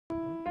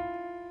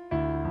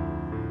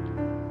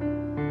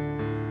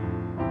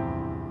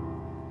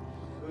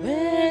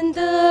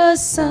the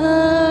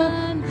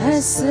sun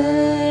has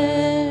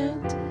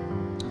set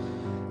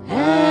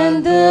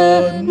and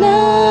the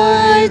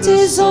night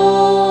is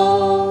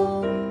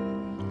on,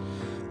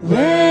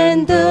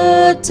 when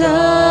the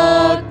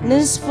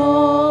darkness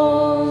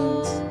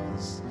falls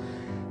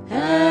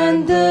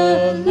and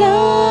the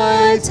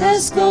light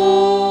has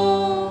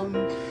gone,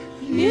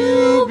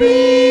 you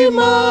be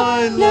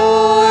my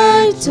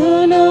light,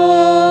 O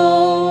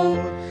Lord,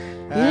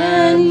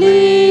 and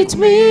lead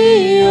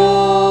me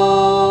on.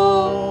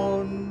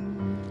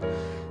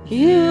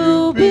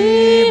 You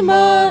be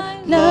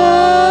my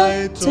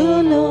light,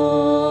 O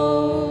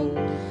Lord,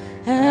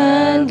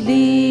 and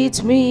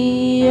lead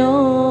me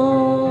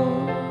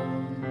on.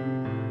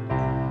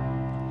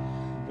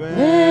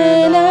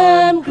 When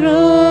I'm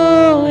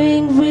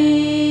growing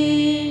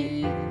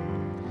weak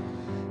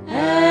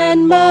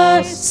and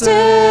my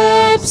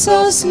steps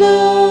are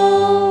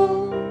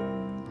slow,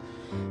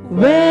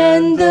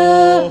 when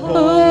the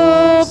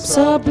hopes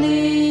are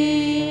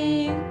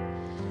bleak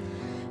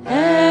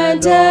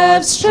and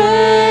I've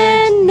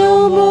strength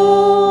no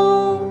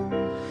more,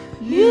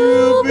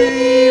 you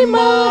be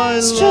my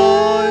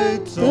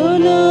strength, O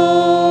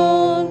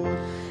Lord,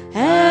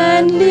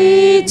 and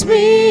lead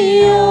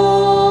me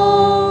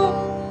on.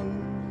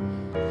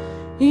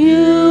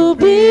 You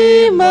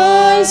be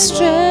my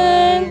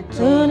strength,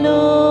 O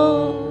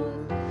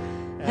Lord,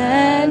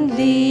 and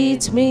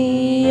lead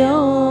me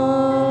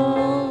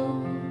on.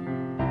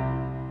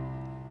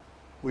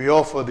 We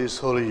offer this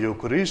Holy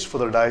Eucharist for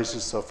the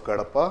Diocese of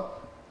Kadapa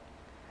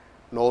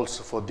and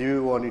also for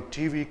Divyavani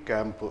TV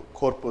Camp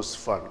Corpus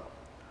Fund.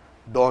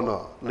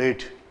 Donor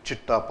late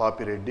Chitta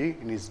Papireddy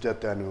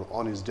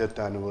on his death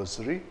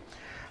anniversary.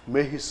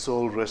 May his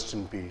soul rest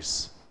in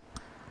peace.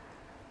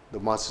 The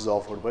Mass is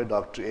offered by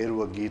Dr.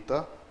 Erva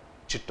Geeta,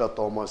 Chitta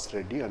Thomas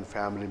Reddy and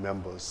family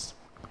members.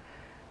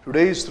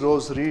 Today's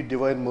Rosary,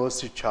 Divine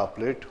Mercy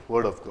Chaplet,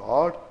 Word of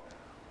God,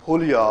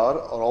 Holy Hour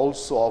are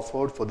also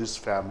offered for this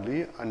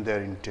family and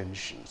their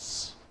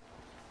intentions.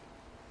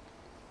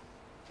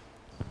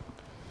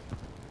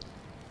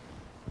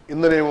 In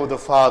the name of the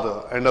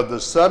Father, and of the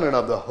Son, and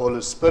of the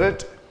Holy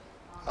Spirit.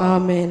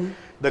 Amen.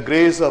 The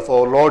grace of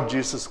our Lord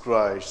Jesus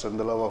Christ, and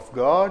the love of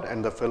God,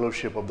 and the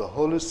fellowship of the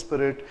Holy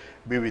Spirit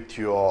be with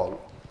you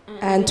all.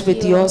 And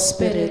with your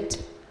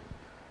spirit.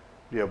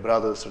 Dear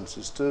brothers and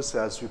sisters,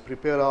 as we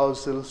prepare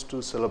ourselves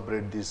to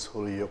celebrate this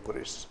Holy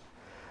Eucharist,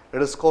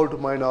 let us call to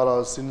mind all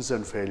our sins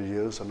and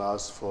failures and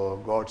ask for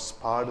God's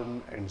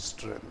pardon and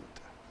strength.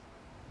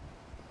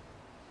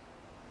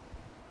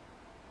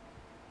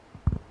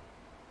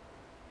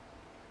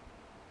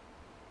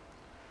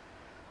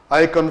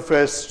 I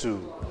confess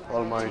to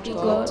Almighty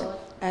God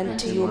and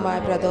to you, my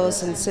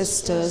brothers and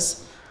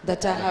sisters,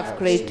 that I have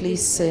greatly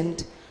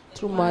sinned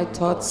through my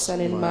thoughts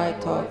and in my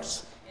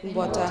thoughts, in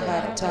what I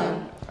have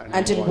done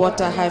and in what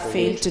I have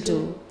failed to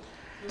do,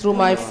 through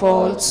my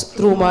faults,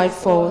 through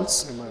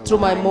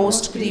my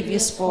most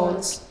grievous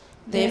faults.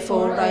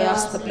 Therefore I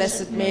ask the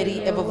Blessed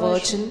Mary, ever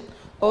Virgin,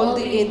 all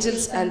the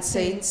angels and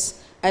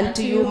saints, and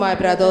to you, my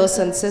brothers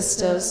and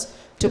sisters,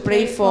 to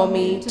pray for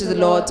me to the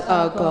Lord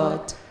our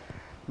God.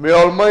 May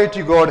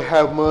Almighty God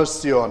have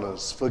mercy on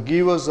us,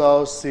 forgive us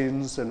our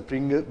sins, and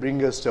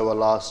bring us to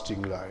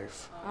everlasting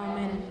life.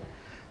 Amen.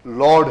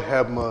 Lord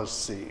have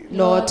mercy.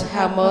 Lord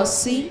have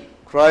mercy.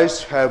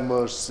 Christ have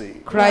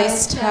mercy.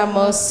 Christ have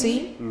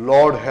mercy.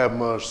 Lord have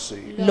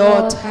mercy.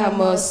 Lord have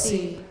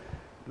mercy.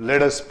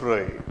 Let us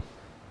pray.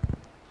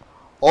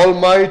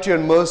 Almighty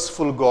and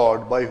merciful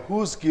God, by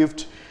whose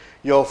gift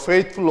your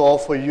faithful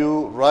offer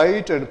you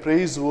right and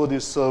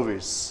praiseworthy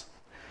service,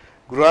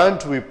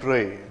 grant, we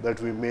pray, that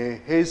we may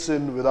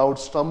hasten without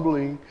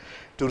stumbling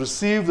to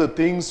receive the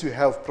things you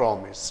have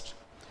promised.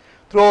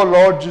 Through our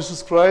Lord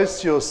Jesus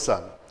Christ, your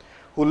Son,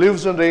 who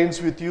lives and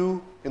reigns with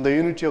you in the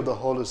unity of the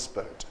Holy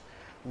Spirit,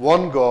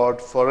 one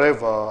God,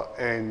 forever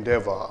and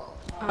ever.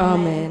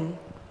 Amen.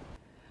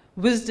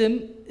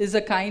 Wisdom is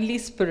a kindly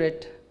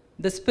spirit.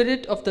 The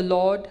Spirit of the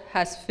Lord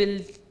has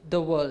filled the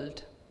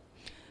world.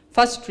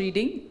 First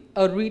reading,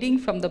 a reading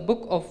from the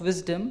Book of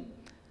Wisdom,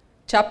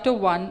 chapter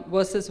 1,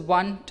 verses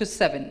 1 to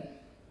 7.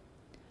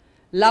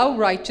 Love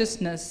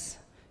righteousness,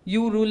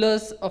 you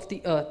rulers of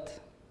the earth.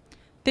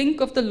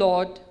 Think of the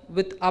Lord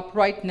with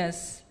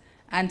uprightness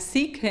and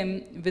seek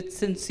him with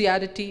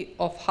sincerity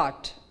of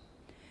heart,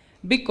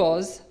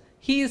 because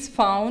he is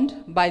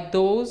found by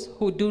those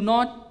who do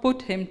not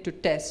put him to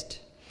test,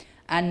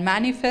 and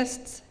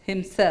manifests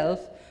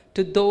himself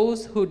to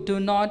those who do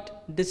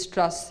not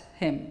distrust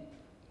him.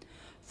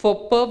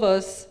 For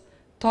perverse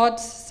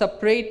thoughts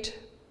separate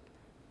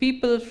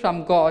people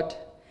from God,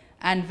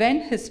 and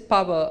when his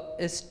power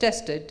is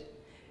tested,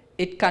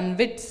 it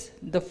convicts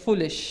the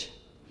foolish,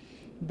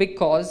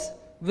 because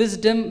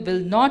wisdom will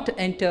not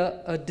enter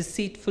a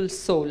deceitful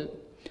soul,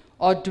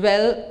 or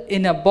dwell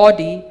in a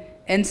body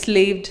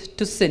enslaved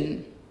to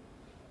sin.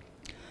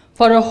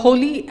 For a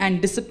holy and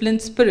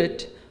disciplined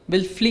spirit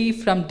will flee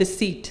from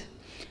deceit,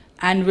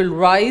 and will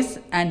rise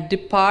and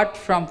depart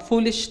from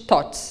foolish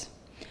thoughts,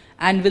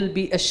 and will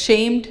be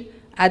ashamed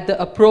at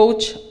the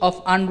approach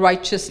of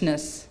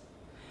unrighteousness.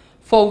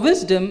 For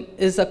wisdom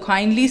is a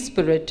kindly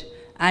spirit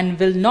and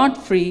will not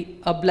free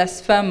a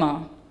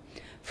blasphemer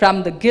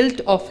from the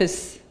guilt of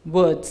his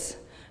words,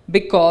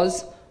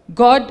 because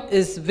God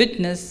is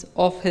witness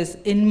of his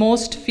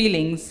inmost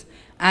feelings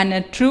and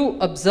a true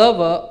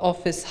observer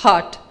of his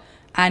heart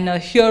and a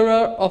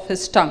hearer of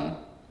his tongue.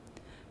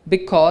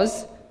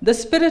 Because the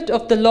Spirit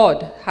of the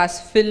Lord has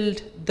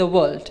filled the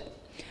world,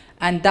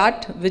 and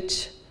that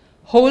which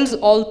holds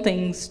all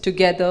things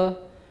together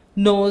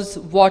knows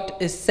what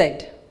is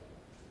said.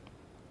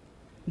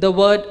 The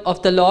word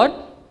of the Lord.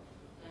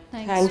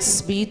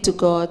 Thanks be to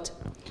God.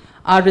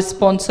 Our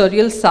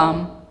responsorial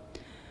psalm.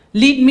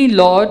 Lead me,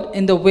 Lord,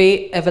 in the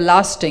way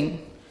everlasting.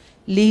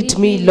 Lead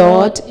me,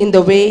 Lord, in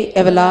the way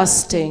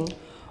everlasting.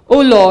 O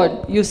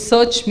Lord, you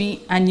search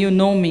me and you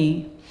know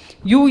me.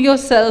 You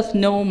yourself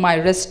know my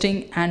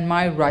resting and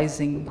my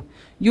rising.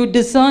 You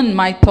discern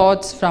my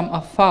thoughts from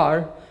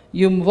afar.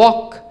 You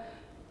mark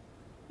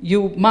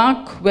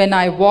when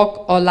I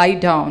walk or lie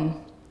down.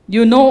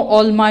 You know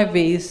all my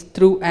ways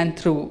through and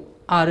through.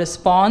 Our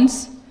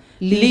response,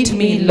 Lead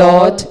me,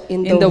 Lord,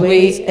 in the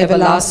way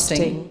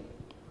everlasting.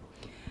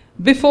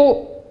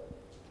 Before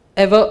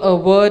ever a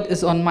word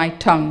is on my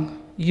tongue,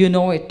 you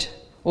know it,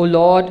 O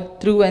Lord,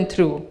 through and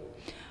through.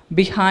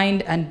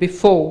 Behind and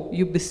before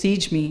you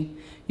besiege me,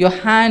 your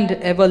hand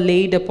ever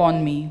laid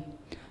upon me.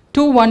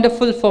 Too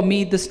wonderful for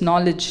me this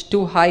knowledge,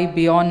 too high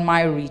beyond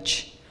my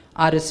reach.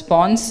 Our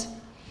response,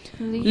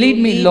 Lead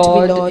me,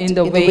 Lord, in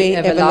the way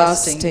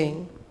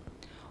everlasting.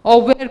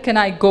 Or where can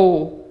I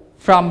go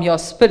from your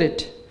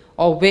spirit?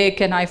 Or where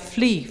can I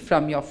flee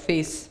from your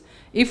face?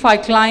 If I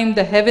climb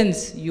the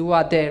heavens, you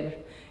are there.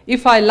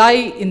 If I lie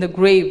in the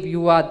grave,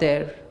 you are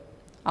there.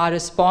 Our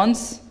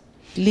response,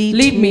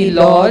 Lead me,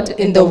 Lord,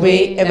 in the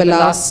way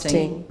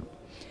everlasting.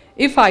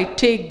 If I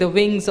take the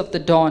wings of the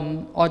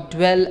dawn, or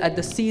dwell at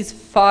the sea's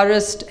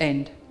farthest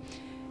end,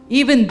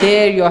 even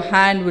there your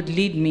hand would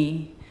lead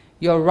me,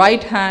 your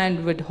right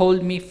hand would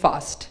hold me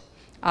fast.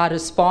 Our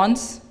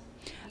response,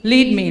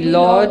 Lead me,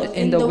 Lord,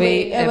 in the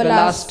way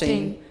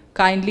everlasting.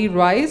 Kindly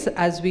rise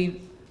as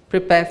we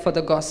prepare for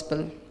the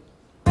gospel.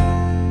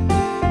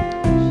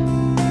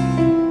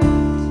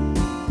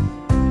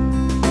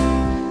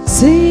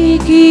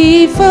 Seek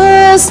ye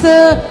first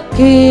the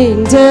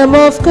kingdom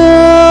of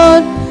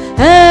God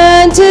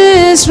and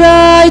his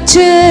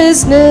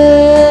righteousness,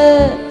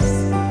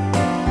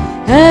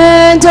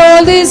 and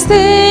all these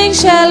things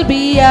shall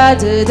be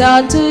added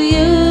unto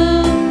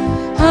you.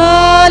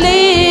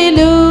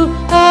 Hallelujah,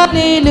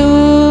 hallelujah.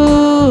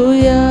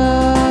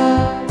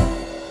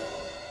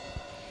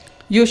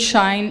 You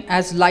shine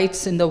as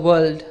lights in the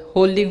world,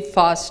 holding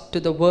fast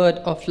to the word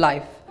of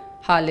life.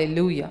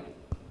 Hallelujah.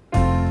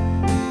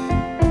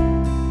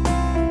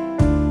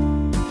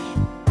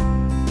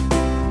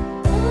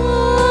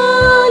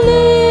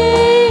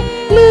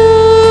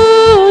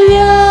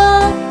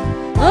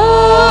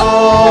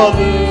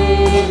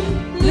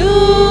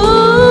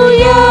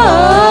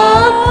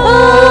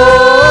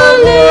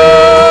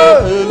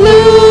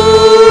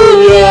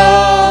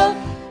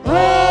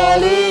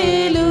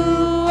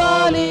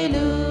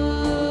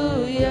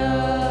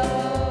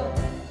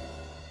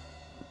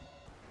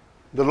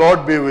 The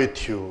Lord be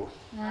with you.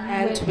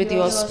 And with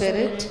your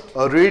spirit.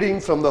 A reading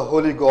from the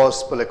Holy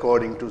Gospel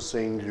according to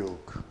St.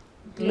 Luke.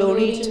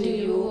 Glory to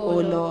you, O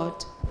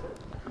Lord.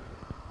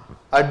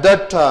 At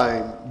that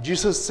time,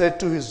 Jesus said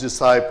to his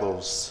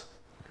disciples,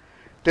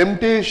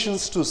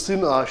 Temptations to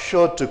sin are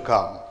sure to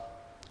come,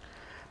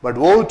 but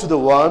woe to the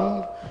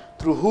one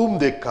through whom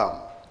they come.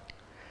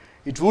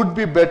 It would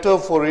be better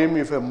for him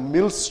if a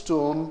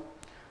millstone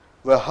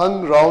were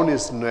hung round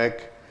his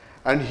neck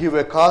and he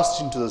were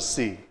cast into the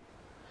sea,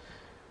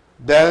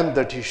 than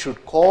that he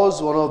should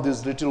cause one of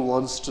these little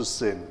ones to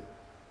sin.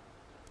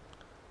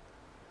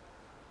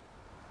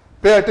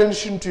 Pay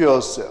attention to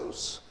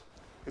yourselves.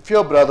 If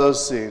your brother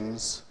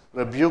sins,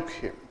 rebuke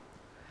him,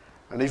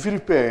 and if he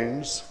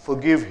repents,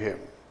 forgive him.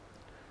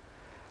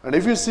 And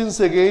if he sins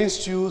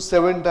against you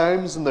 7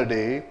 times in the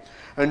day,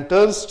 and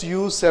turns to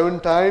you 7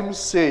 times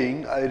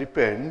saying, I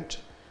repent,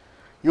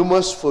 you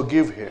must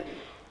forgive him.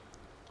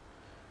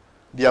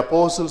 The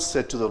apostles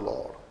said to the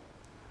Lord,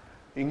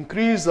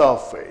 Increase our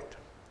faith.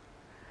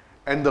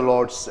 And the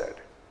Lord said,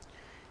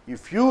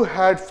 If you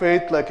had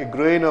faith like a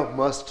grain of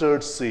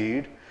mustard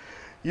seed,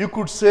 you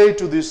could say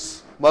to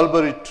this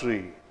mulberry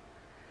tree,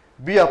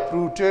 Be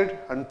uprooted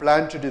and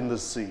planted in the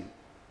sea,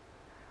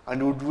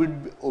 and it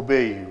would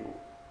obey you.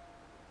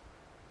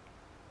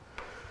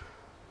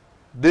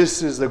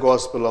 This is the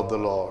gospel of the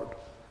Lord.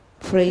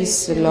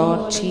 Praise the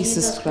Lord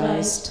Jesus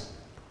Christ.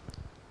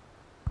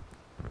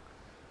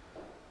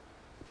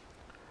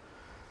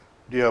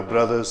 Dear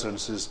brothers and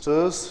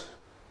sisters,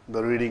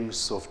 the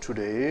readings of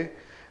today,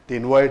 they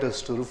invite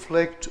us to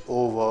reflect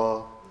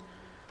over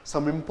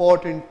some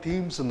important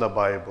themes in the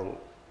Bible.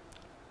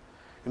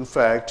 In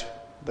fact,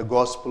 the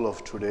gospel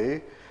of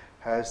today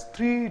has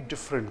 3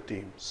 different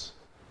themes.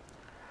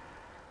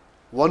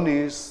 One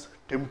is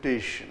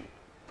temptation,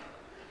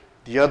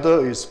 the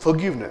other is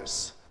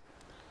forgiveness,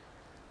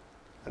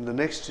 and the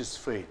next is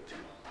faith.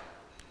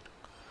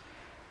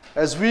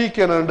 As we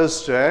can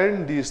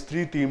understand, these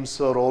three themes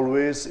are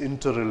always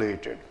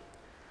interrelated.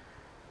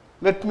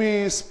 Let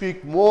me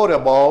speak more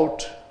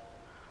about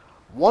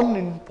one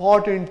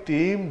important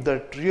theme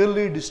that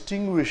really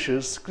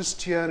distinguishes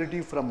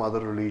Christianity from other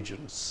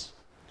religions: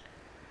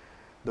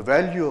 the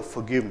value of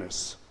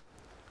forgiveness.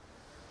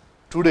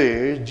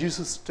 Today,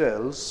 Jesus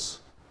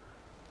tells,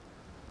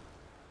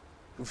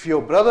 if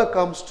your brother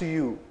comes to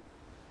you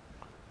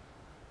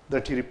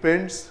that he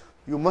repents,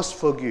 you must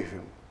forgive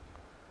him.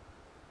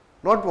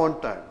 Not one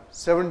time,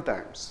 7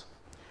 times.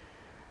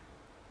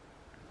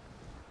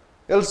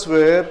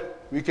 Elsewhere,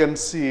 we can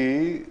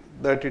see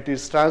that it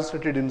is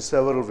translated in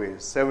several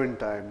ways: 7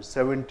 times,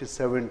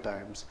 77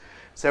 times,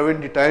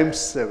 70 times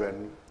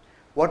 7.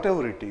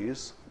 Whatever it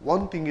is,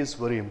 one thing is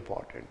very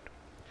important.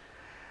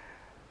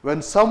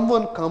 When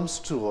someone comes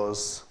to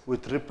us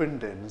with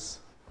repentance,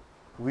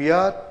 we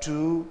are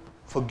to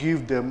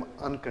forgive them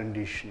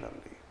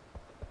unconditionally.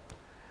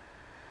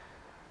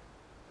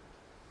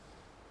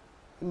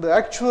 In the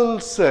actual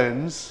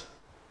sense,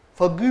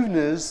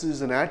 forgiveness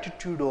is an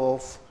attitude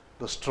of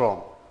the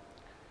strong,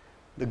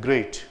 the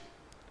great.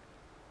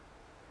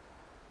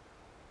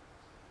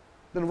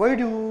 Then why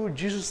do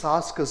Jesus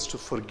ask us to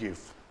forgive?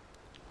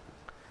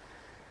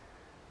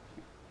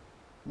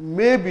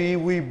 Maybe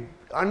we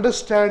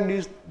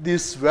understand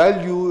this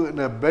value in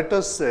a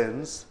better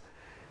sense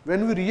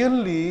when we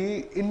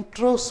really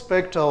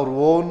introspect our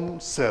own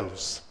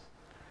selves.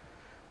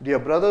 Dear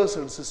brothers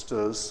and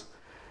sisters,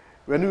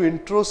 when we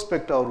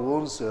introspect our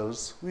own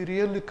selves, we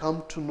really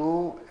come to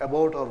know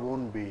about our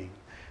own being,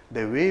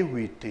 the way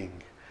we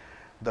think,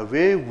 the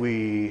way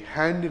we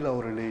handle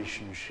our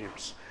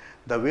relationships,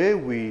 the way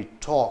we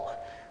talk,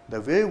 the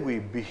way we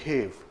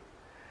behave.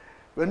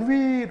 When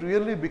we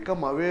really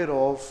become aware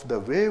of the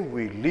way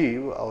we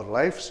live, our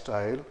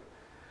lifestyle,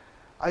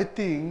 I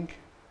think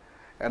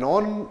an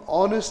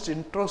honest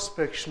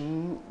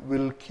introspection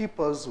will keep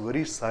us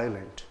very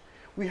silent.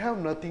 We have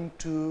nothing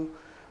to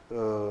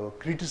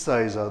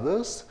criticize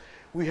others,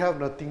 we have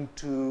nothing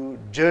to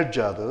judge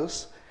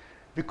others,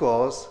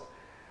 because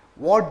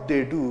what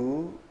they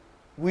do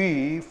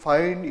we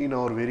find in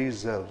our very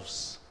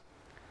selves.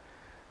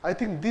 I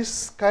think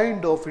this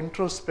kind of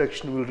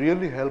introspection will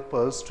really help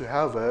us to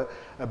have a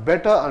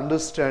better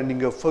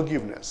understanding of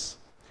forgiveness.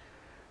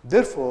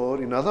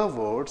 Therefore, in other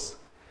words,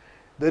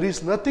 there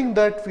is nothing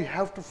that we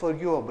have to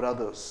forgive our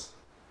brothers.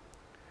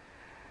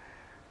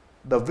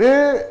 The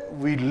way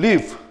we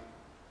live,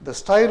 the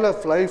style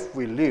of life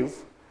we live,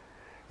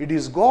 it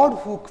is God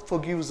who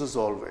forgives us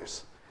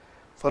always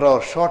for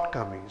our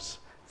shortcomings,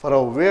 for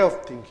our way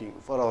of thinking,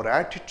 for our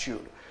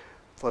attitude,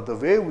 for the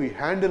way we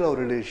handle our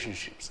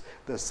relationships,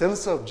 the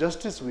sense of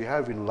justice we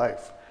have in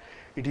life.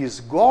 It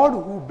is God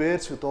who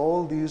bears with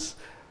all these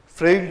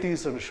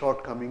frailties and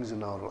shortcomings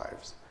in our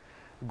lives.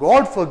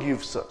 God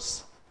forgives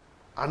us,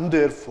 and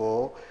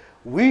therefore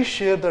we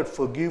share that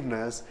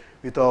forgiveness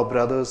with our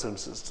brothers and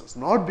sisters,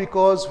 not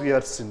because we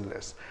are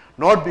sinless,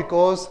 not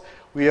because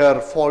we are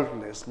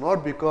faultless,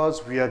 not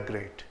because we are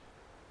great.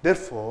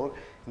 Therefore,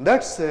 in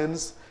that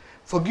sense,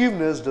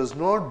 forgiveness does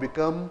not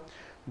become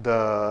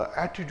the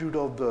attitude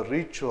of the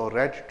rich or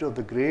attitude of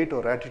the great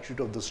or attitude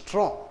of the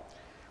strong.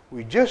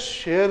 We just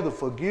share the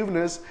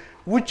forgiveness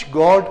which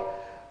God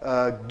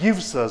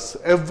gives us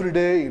every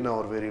day in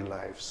our very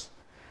lives.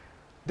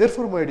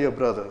 Therefore, my dear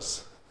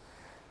brothers,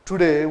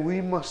 today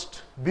we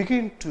must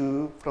begin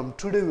to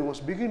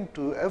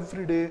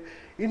every day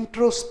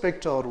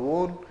introspect our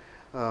own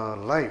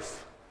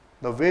life,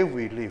 the way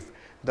we live,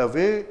 the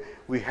way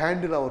we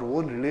handle our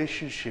own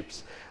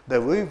relationships,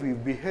 the way we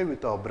behave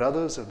with our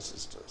brothers and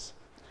sisters.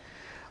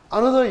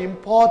 Another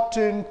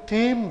important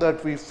theme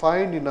that we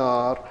find in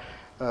our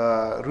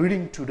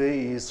reading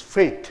today is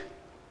faith.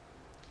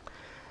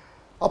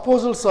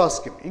 Apostles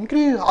ask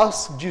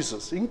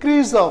Jesus,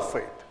 increase our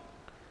faith.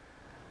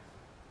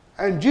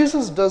 And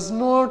Jesus does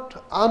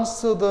not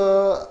answer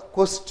the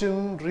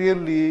question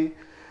really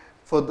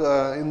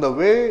in the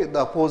way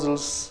the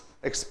apostles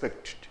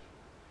expected.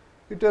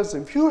 It tells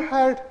him, if you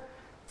had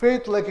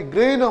faith like a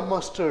grain of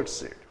mustard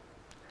seed.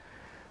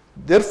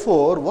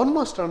 Therefore, one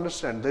must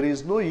understand there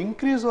is no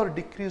increase or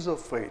decrease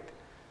of faith.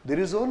 There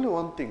is only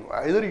one thing,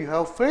 either you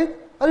have faith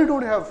or you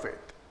don't have faith.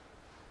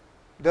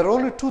 There are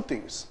only two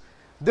things.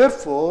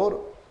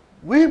 Therefore,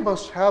 we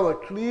must have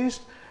at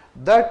least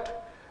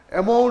that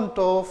amount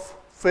of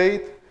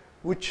faith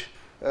which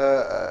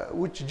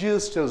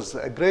Jesus tells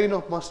us, a grain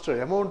of mustard,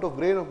 amount of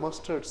grain of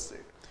mustard seed.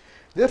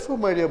 Therefore,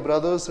 my dear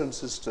brothers and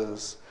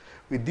sisters,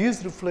 with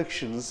these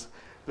reflections,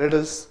 let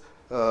us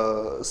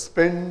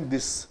spend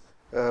this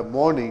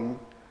morning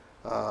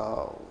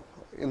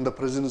in the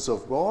presence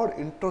of God,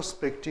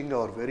 introspecting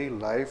our very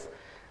life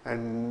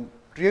and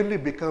really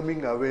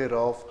becoming aware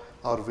of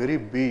our very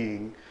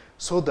being,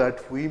 so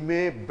that we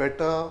may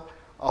better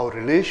our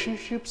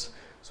relationships,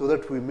 so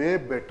that we may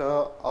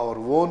better our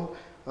own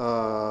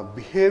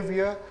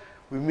behavior,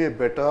 we may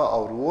better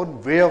our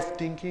own way of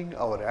thinking,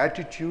 our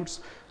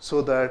attitudes,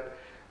 so that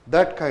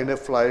that kind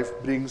of life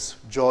brings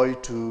joy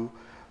to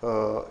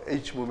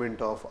each moment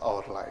of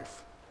our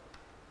life.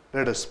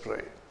 Let us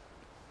pray.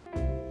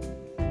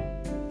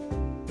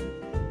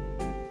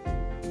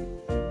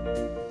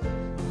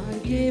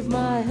 give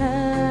my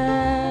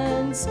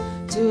hands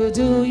to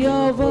do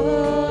your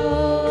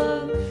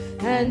work,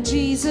 and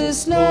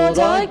Jesus, Lord,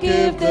 I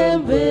give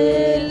them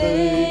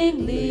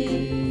willingly.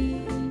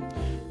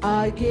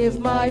 I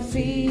give my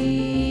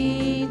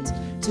feet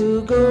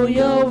to go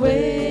your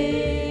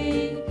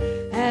way,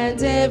 and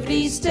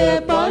every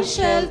step I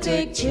shall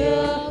take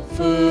cheerfully.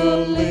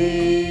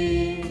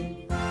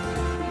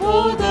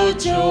 Oh, the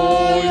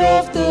joy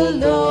of the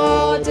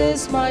Lord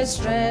is my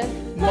strength,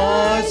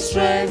 my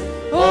strength.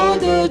 Oh,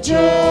 the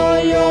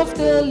joy of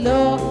the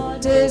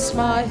Lord is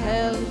my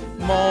help,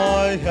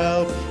 My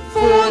help.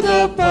 for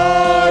the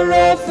power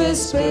of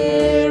His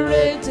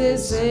Spirit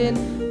is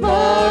in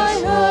my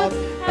heart,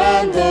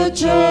 and the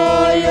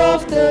joy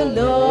of the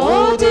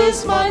Lord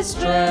is my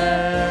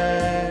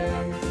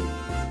strength.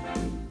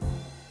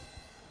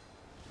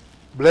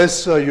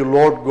 Blessed are you,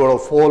 Lord God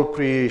of all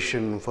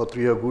creation, for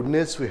through your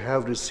goodness we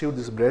have received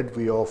this bread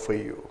we offer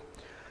you.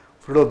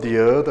 Fruit of the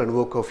earth and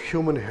work of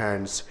human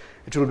hands,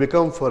 it will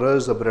become for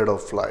us the bread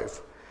of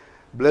life.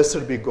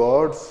 Blessed be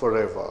God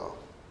forever.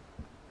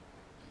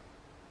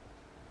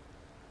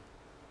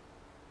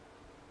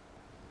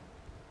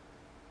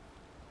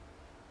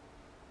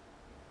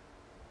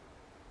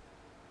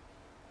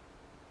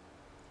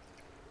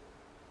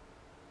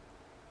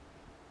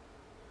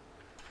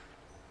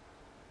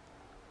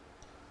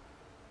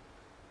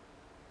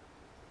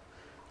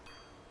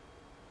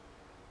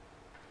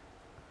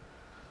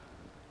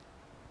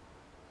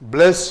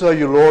 Blessed are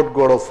you, Lord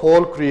God of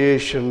all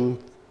creation,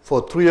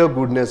 for through your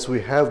goodness we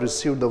have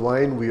received the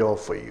wine we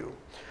offer you.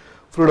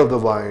 Fruit of the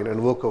vine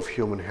and work of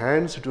human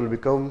hands, it will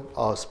become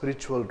our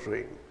spiritual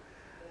drink.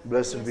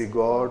 Blessed be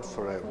God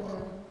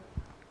forever.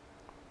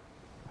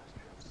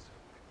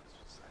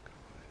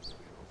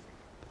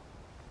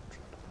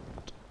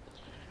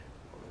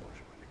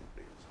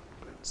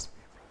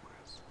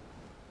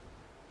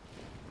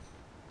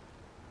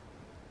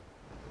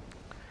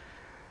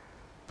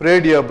 Pray,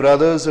 dear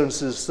brothers and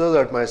sisters,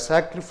 that my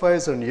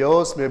sacrifice and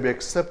yours may be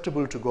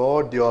acceptable to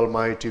God, the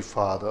Almighty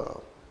Father.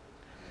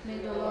 May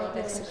the Lord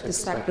accept the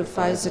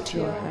sacrifice at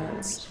your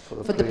hands,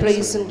 for the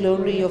praise and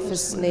glory of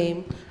His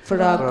name,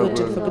 for our good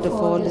and for good of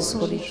all His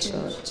holy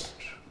church.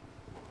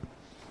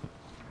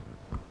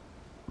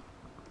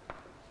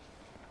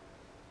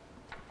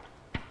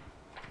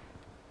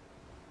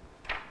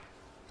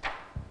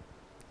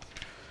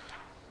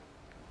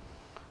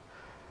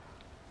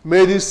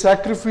 May these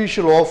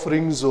sacrificial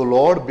offerings, O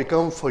Lord,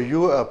 become for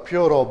you a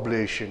pure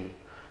oblation,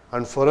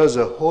 and for us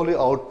a holy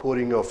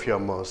outpouring of your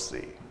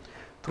mercy.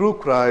 Through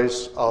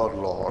Christ our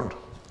Lord.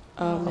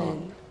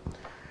 Amen.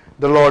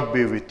 The Lord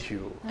be with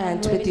you.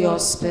 And with your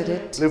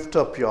spirit, Lift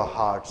up your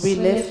hearts. we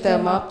lift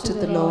them up to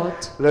the Lord.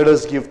 Let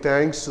us give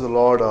thanks to the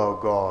Lord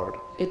our God.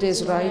 It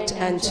is right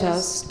and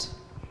just.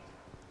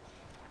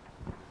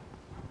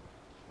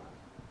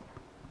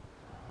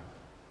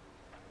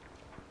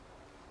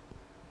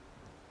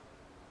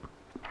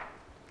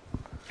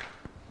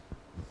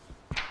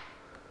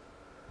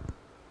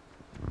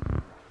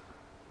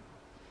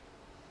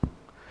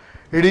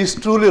 It is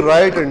truly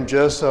right and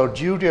just, our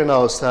duty and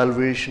our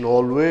salvation,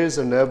 always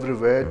and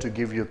everywhere to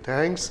give you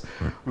thanks,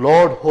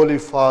 Lord, Holy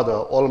Father,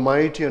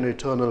 Almighty and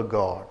eternal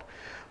God.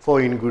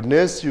 For in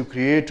goodness you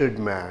created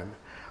man,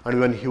 and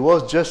when he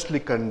was justly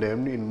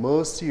condemned, in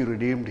mercy you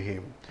redeemed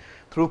him,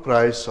 through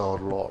Christ our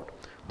Lord.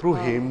 Through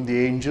him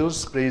the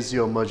angels praise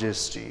your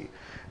majesty,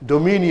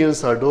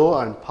 dominions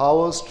adore, and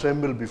powers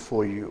tremble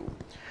before you.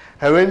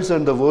 Heavens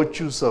and the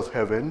virtues of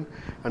heaven,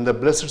 and the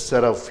blessed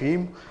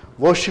seraphim,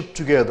 worship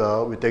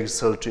together with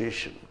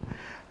exultation.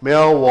 May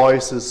our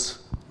voices,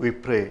 we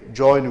pray,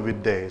 join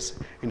with theirs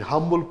in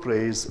humble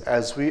praise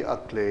as we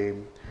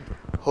acclaim,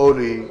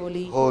 Holy,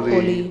 holy,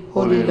 holy,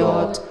 holy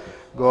Lord,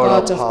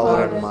 God of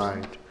power and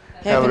might.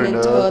 Heaven and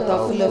earth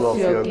are full of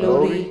your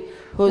glory.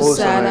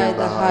 Hosanna in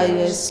the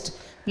highest.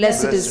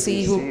 Blessed is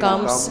he who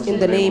comes in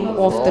the name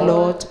of the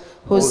Lord.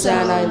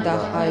 Hosanna in the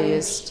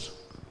highest.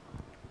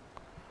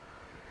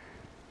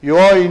 You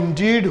are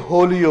indeed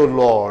holy, O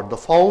Lord, the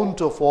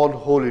fount of all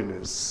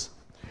holiness.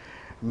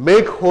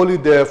 Make holy,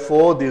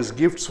 therefore, these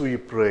gifts, we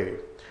pray,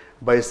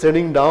 by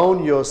sending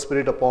down your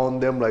Spirit upon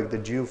them like the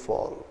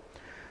dewfall,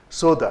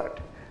 so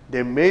that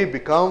they may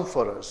become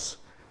for us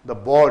the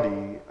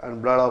body and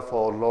blood of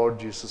our Lord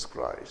Jesus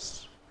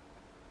Christ.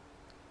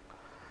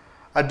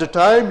 At the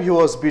time he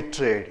was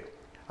betrayed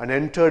and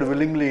entered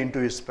willingly into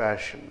his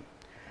passion,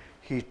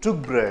 he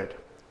took bread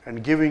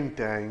and, giving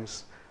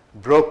thanks,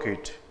 broke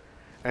it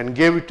and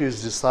gave it to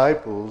his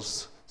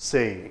disciples,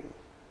 saying,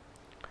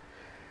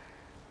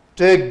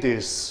 Take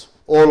this,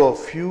 all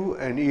of you,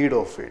 and eat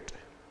of it,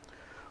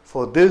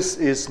 for this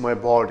is my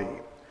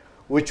body,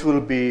 which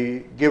will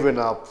be given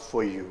up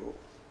for you.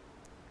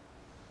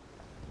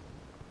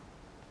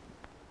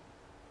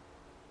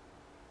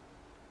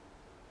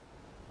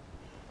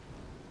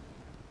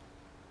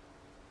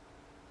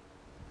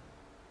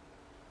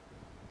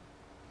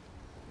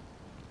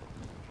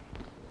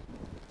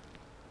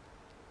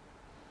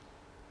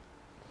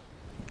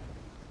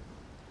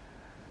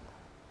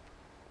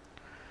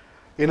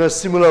 In a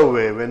similar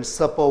way, when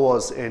supper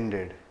was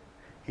ended,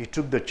 he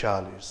took the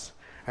chalice,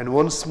 and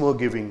once more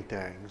giving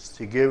thanks,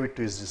 he gave it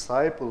to his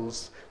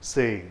disciples,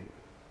 saying,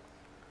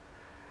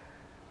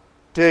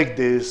 "Take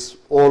this,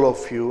 all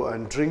of you,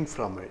 and drink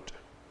from it.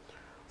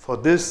 For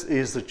this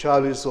is the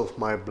chalice of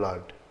my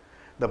blood,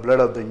 the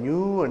blood of the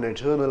new and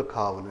eternal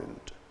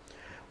covenant,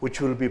 which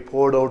will be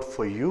poured out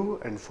for you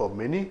and for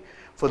many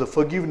for the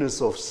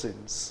forgiveness of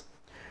sins.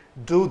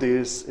 Do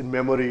this in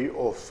memory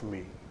of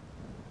me."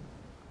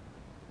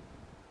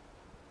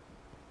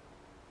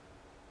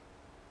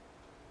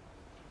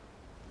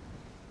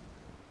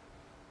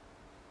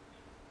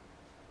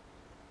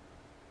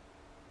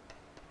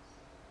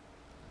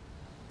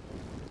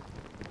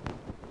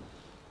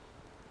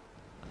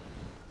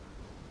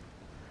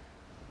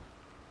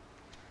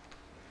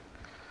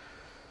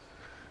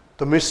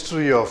 The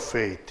mystery of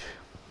faith.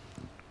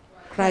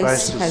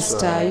 Christ has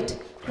died,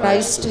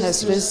 Christ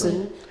has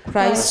risen,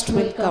 Christ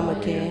will come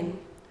again.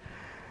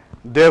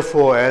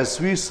 Therefore,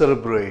 as we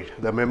celebrate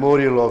the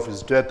memorial of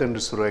his death and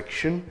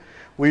resurrection,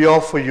 we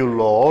offer you,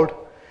 Lord,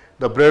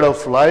 the bread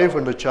of life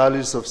and the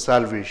chalice of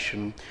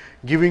salvation,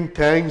 giving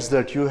thanks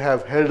that you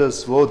have held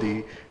us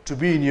worthy to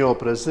be in your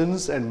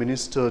presence and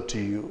minister to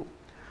you.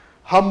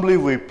 Humbly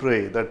we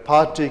pray that,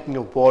 partaking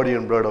of body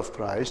and blood of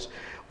Christ,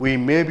 we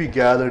may be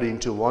gathered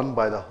into one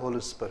by the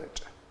Holy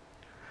Spirit.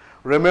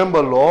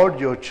 Remember, Lord,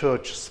 your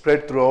church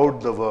spread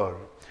throughout the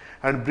world,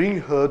 and bring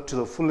her to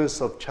the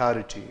fullness of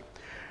charity,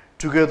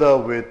 together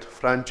with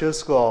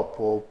Francesco our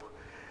Pope,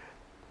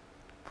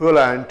 Paul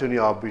Anthony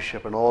our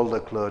Bishop, and all the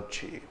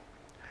clergy.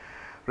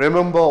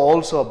 Remember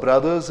also our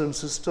brothers and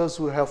sisters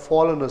who have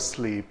fallen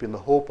asleep in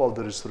the hope of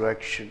the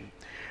resurrection,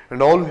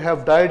 and all who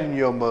have died in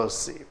your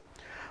mercy.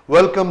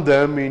 Welcome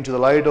them into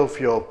the light of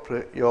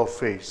your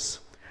face.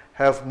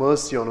 Have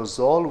mercy on us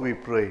all, we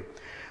pray,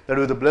 that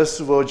with the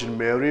Blessed Virgin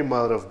Mary,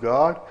 Mother of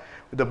God,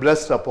 with the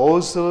blessed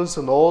apostles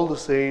and all the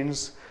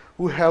saints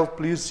who have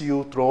pleased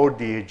you throughout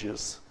the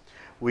ages,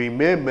 we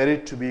may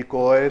merit to be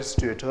co-heirs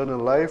to eternal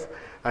life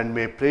and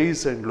may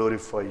praise and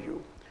glorify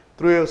you.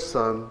 Through your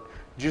Son,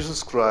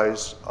 Jesus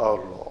Christ our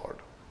Lord.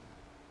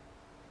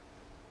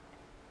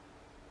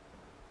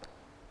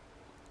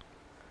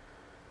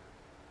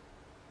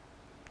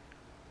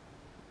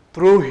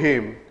 Through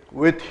him,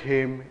 with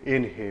him,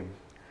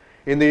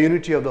 in the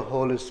unity of the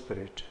Holy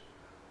Spirit,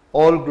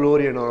 all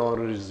glory and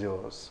honor is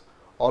yours,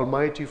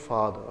 Almighty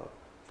Father,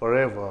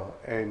 forever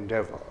and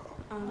ever.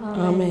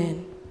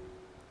 Amen.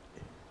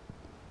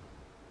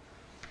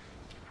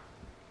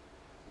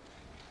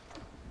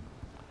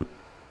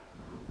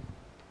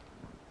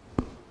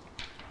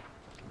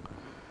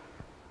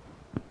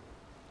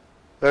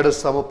 Let us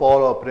sum up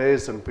all our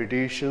prayers and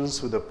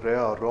petitions with the prayer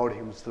our Lord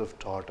himself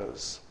taught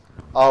us.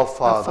 Our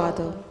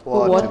Father,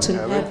 who art in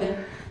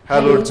heaven,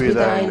 hallowed be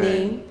thy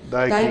name.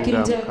 Thy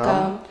kingdom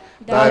come,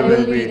 thy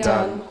will be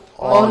done,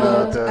 on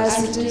earth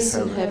as it is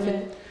in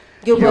heaven.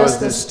 Give us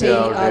this day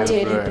our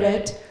daily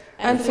bread,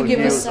 and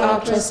forgive us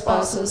our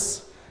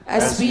trespasses,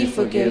 as we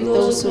forgive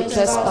those who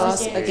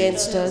trespass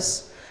against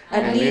us.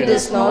 And lead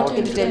us not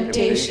into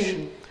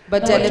temptation,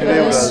 but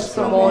deliver us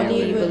from all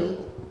evil.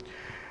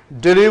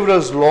 Deliver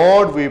us,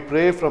 Lord, we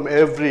pray, from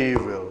every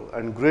evil,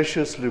 and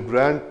graciously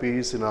grant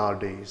peace in our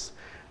days,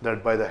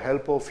 that by the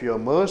help of your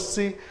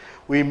mercy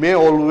we may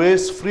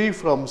always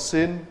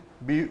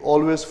be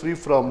always free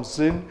from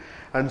sin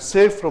and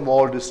safe from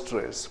all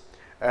distress,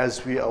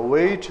 as we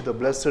await the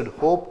blessed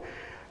hope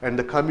and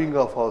the coming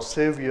of our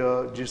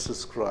Savior,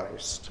 Jesus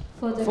Christ.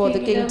 For the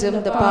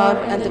kingdom, the power,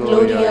 and the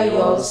glory are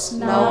yours,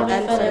 now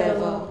and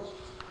forever.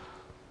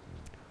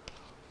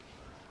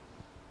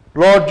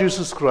 Lord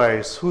Jesus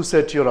Christ, who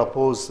said to your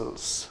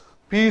apostles,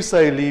 "Peace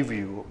I leave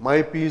you,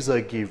 my peace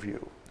I give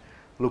you,"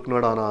 look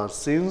not on our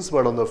sins,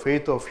 but on the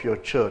faith of your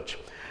church,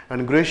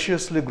 and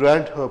graciously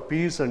grant her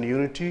peace and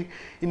unity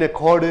in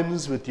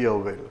accordance with your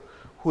will,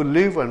 who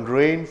live and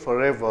reign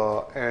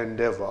forever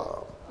and ever.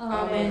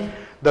 Amen.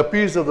 The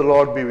peace of the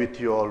Lord be with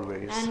you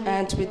always.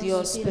 And with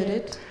your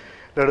spirit.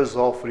 Let us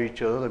offer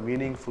each other the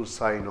meaningful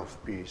sign of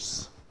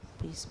peace.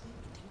 Peace be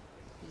with you.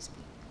 Peace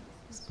be.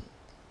 Peace be.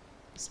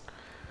 Peace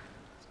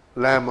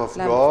be. Lamb of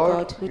Lamb God,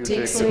 of God, who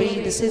takes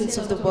away the sins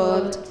of the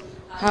world,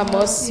 have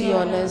mercy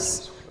on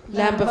us.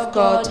 Lamb of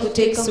God, who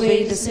takes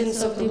away the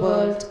sins of the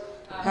world,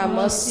 have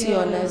mercy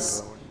on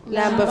us.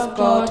 Lamb of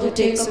God, who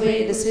takes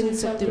away the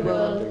sins of the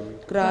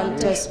world,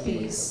 grant us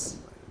peace.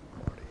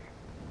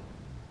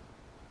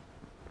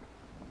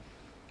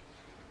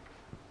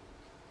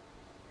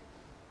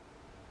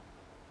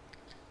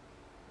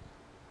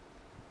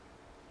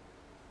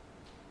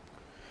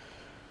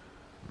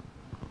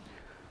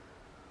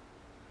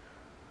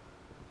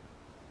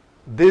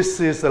 This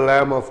is the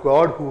Lamb of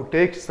God who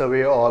takes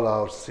away all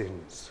our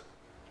sins.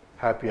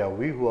 Happy are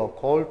we who are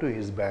called to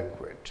his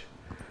banquet.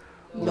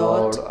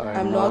 Lord, I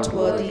am not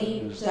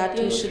worthy that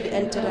you should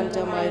enter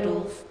under my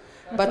roof,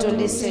 but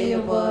only say a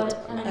word,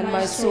 and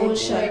my soul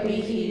shall be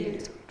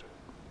healed.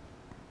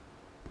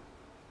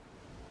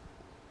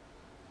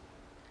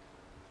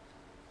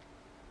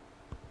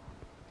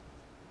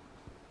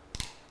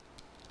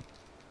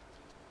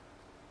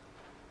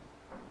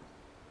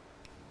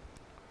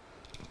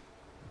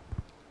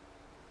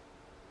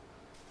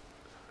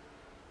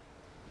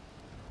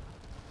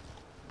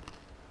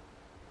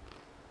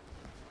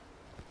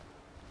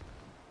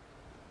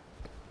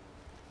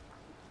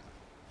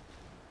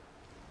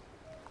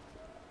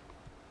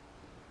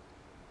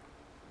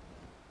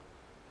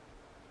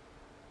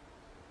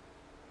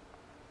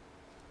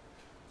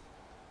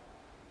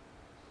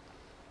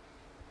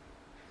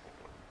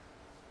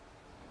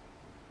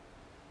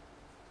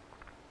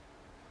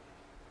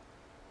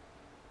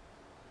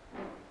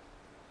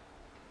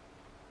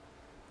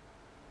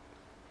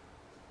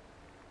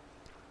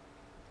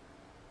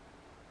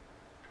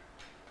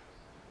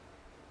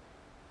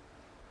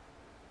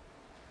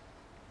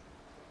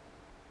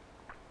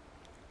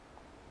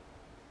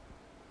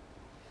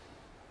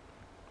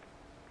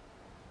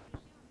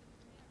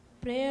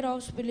 Prayer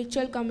of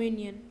Spiritual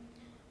Communion.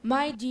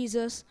 My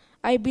Jesus,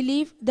 I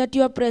believe that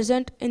you are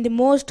present in the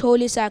most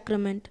holy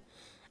sacrament.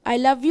 I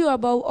love you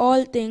above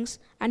all things,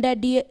 and I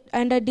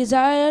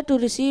desire to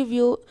receive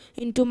you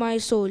into my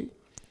soul.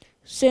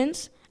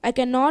 Since I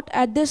cannot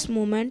at this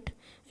moment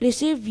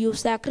receive you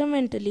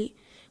sacramentally,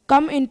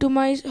 come into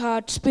my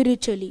heart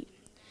spiritually.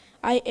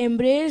 I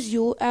embrace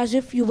you as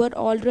if you were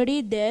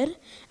already there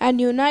and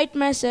unite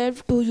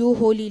myself to you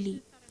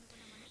holily.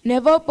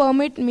 Never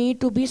permit me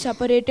to be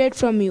separated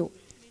from you.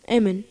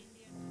 Amen.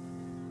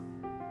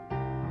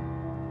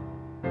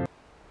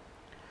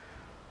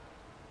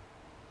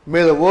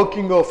 May the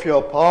working of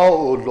your power,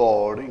 O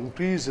Lord,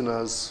 increase in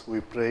us,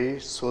 we pray,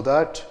 so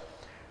that,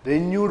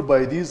 renewed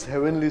by these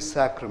heavenly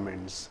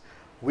sacraments,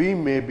 we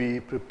may be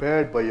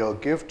prepared by your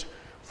gift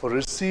for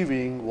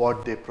receiving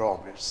what they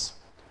promise.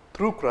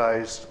 Through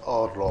Christ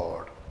our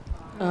Lord.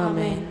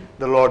 Amen.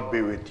 The Lord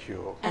be with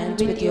you. And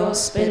with your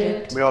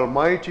spirit. May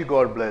Almighty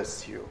God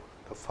bless you,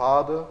 the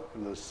Father,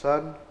 and the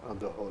Son, and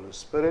the Holy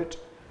Spirit.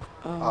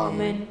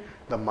 Amen.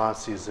 The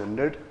Mass is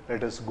ended.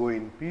 Let us go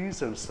in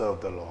peace and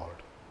serve the Lord.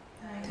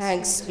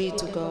 Thanks be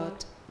to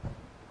God.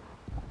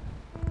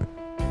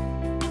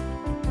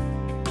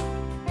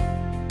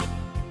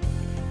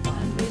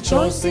 I'm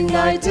rejoicing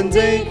night and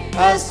day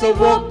as I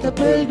walk the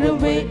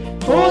pilgrim way,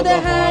 for the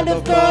hand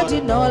of God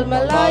in all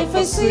my life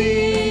I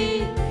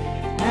see.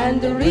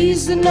 And the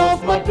reason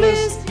of my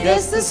bliss,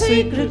 yes, the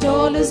secret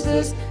all is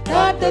this,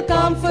 that the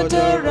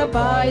Comforter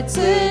abides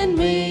in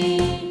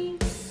me.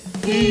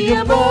 He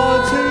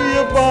abides, He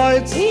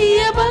abides,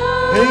 He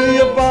abides, He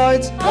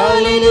abides,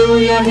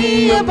 hallelujah,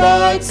 He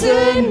abides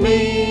in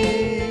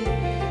me.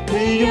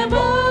 He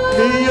abides,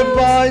 He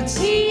abides,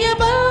 He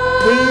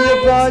abides, He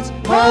abides,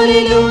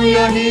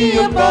 hallelujah, He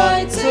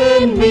abides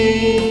in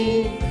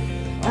me.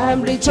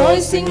 I'm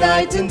rejoicing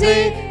night and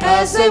day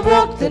as I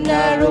walk the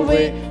narrow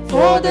way,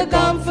 for the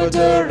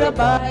Comforter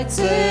abides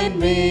in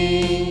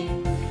me.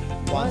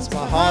 Once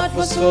my heart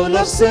was full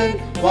of sin,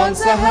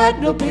 once I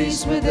had no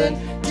peace within,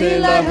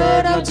 till I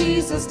heard how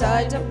Jesus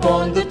died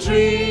upon the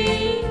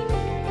tree.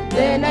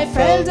 Then I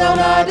fell down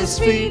at His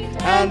feet,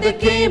 and there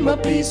came a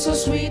peace so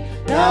sweet.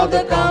 Now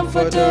the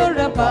Comforter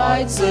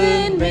abides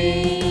in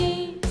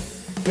me.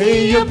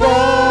 He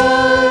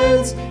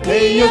abides,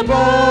 He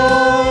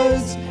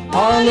abides,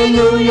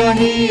 hallelujah,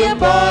 He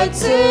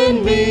abides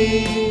in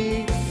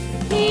me.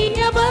 He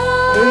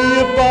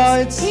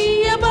abides,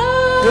 He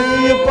abides,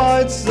 He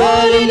abides,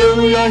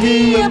 hallelujah,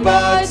 He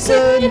abides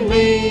in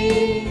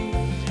me.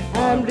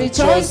 I'm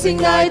rejoicing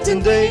night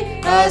and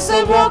day as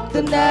I walk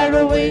the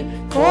narrow way,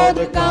 for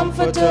the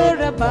Comforter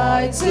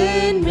abides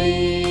in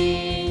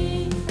me.